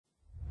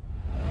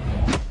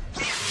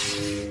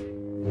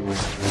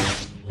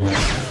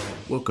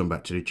Welcome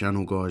back to the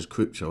channel, guys.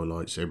 Crypto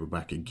Lightsaber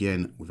back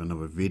again with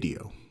another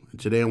video.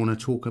 And today I want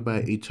to talk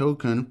about a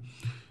token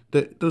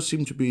that does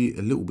seem to be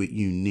a little bit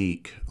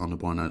unique on the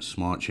Binance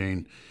Smart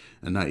Chain,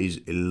 and that is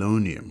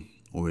Elonium,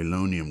 or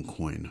Elonium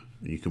coin.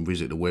 You can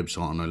visit the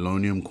website on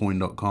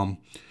eloniumcoin.com.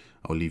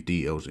 I'll leave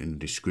details in the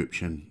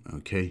description,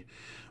 okay?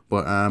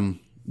 But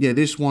yeah,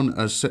 this one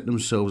has set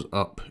themselves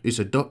up. It's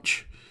a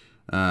Dutch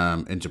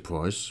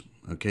enterprise,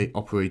 okay,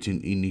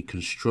 operating in the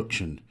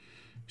construction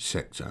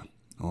sector.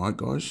 All right,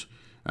 guys,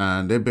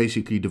 and they're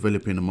basically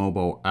developing a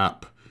mobile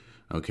app,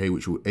 okay,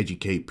 which will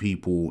educate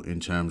people in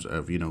terms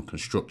of, you know,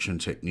 construction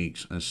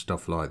techniques and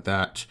stuff like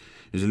that.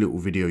 There's a little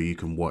video you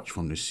can watch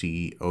from the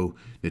CEO.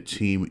 The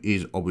team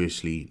is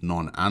obviously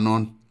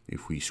non-anon.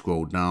 If we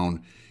scroll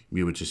down, you'll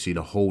be able to see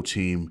the whole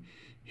team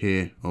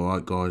here. All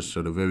right, guys,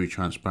 so they're very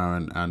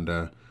transparent and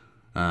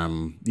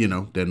you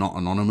know, they're not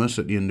anonymous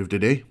at the end of the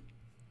day.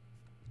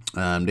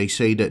 They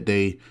say that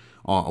they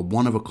are a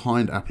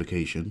one-of-a-kind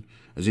application,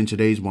 as in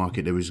today's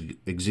market there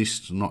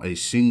exists not a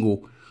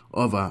single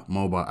other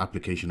mobile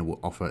application that will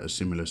offer a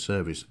similar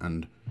service,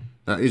 and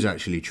that is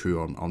actually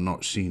true. I'm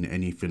not seeing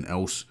anything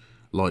else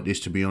like this,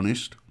 to be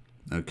honest.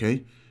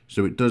 Okay,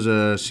 so it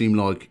does seem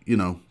like, you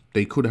know,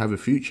 they could have a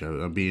future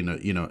of being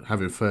you know,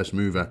 having first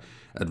mover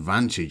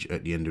advantage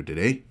at the end of the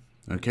day.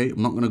 Okay,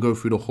 I'm not going to go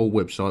through the whole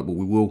website, but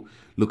we will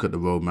look at the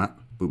roadmap.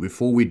 But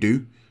before we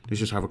do, let's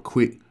just have a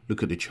quick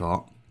look at the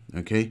chart.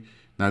 Okay,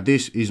 now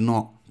this is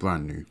not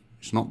brand new.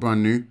 It's not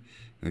brand new.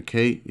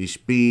 Okay, it's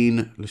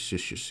been, let's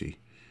just see.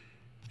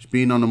 It's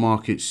been on the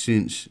market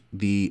since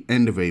the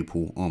end of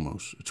April,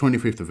 almost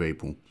 25th of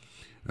April.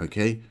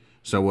 Okay,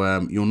 so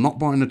you're not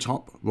buying the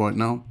top right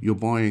now. You're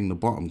buying the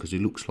bottom because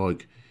it looks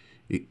like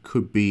it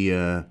could be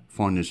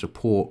finding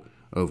support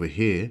over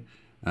here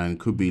and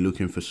could be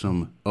looking for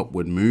some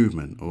upward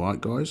movement. All right,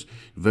 guys,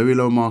 very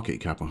low market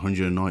cap,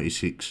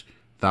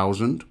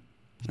 196,000.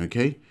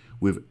 Okay,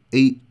 with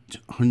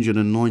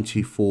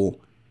 894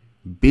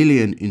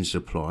 billion in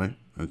supply.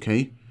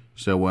 Okay,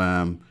 so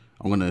I'm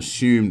going to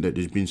assume that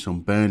there's been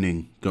some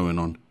burning going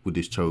on with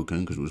this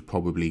token because it was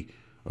probably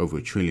over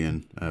 $1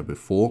 trillion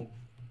before.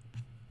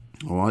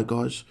 All right,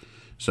 guys,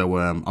 so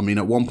I mean,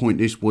 at one point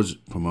this was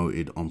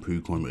promoted on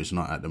PooCoin, but it's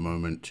not at the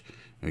moment.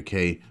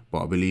 Okay,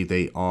 but I believe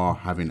they are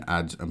having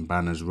ads and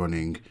banners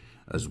running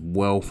as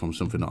well from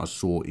something that I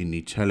saw in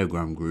the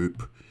Telegram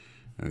group.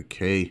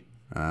 Okay,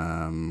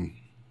 I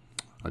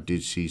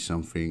did see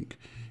something.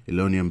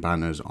 Elonium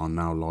banners are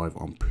now live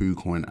on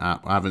PooCoin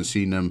app. I haven't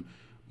seen them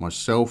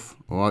myself,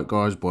 all right,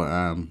 guys, but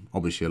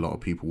obviously a lot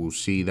of people will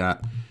see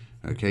that.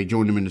 Okay,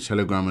 join them in the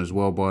Telegram as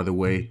well, by the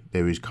way.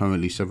 There is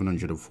currently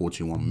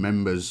 741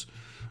 members,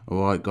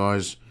 all right,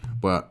 guys,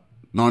 but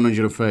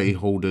 930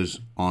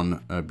 holders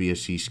on a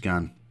BSC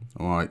scan.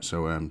 All right,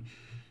 so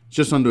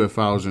just under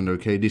 1,000.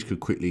 Okay, this could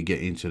quickly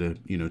get into the,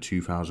 you know,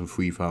 2,000,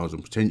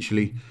 3,000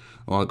 potentially.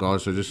 All right,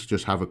 guys, so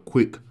just have a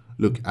quick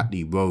look at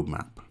the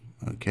roadmap.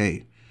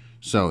 Okay,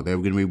 so they're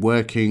going to be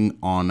working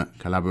on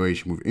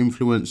collaboration with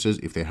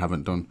influencers if they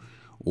haven't done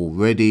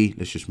already.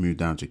 Let's just move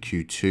down to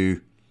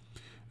Q2.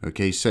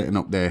 Okay, setting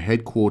up their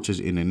headquarters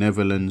in the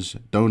Netherlands,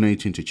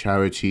 donating to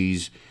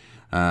charities,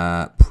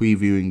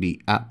 previewing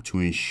the app to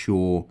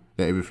ensure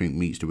that everything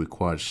meets the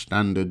required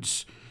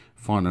standards,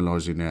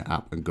 finalizing their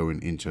app and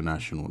going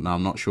international. Now,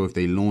 I'm not sure if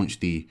they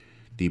launched the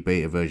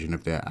beta version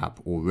of their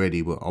app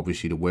already, but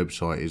obviously the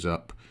website is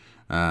up.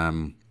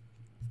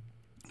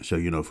 So,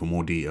 you know, for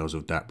more details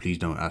of that, please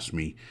don't ask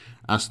me,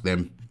 ask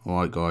them. All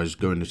right, guys,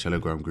 go in the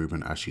Telegram group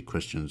and ask your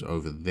questions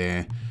over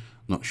there.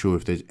 Not sure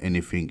if there's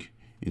anything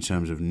in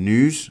terms of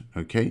news,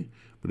 okay,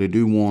 but I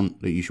do want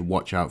that you should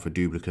watch out for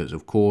duplicates,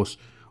 of course.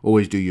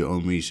 Always do your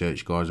own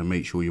research, guys, and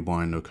make sure you're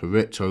buying the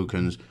correct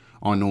tokens.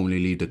 I normally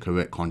leave the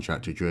correct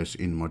contract address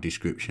in my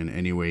description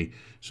anyway,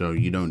 so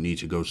you don't need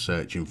to go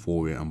searching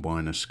for it and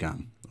buying a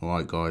scam. All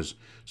right, guys,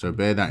 so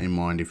bear that in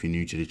mind if you're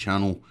new to the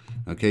channel.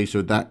 Okay,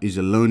 so that is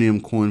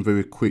Elonium coin.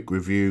 Very quick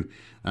review.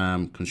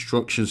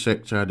 Construction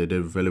sector, they're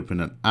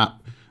developing an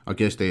app. I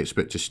guess they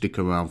expect to stick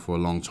around for a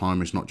long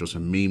time. It's not just a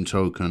meme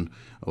token.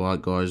 All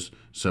right, guys,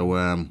 so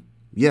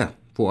yeah,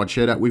 thought I'd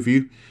share that with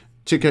you.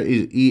 Ticker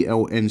is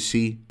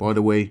ELNC, by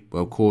the way, but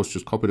of course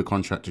just copy the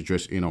contract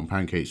address in on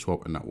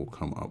PancakeSwap and that will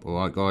come up. All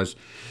right, guys,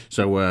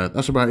 so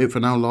that's about it for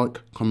now. Like,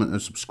 comment and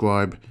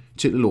subscribe,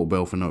 tick the little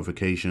bell for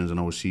notifications, and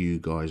I will see you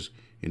guys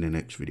in the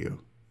next video.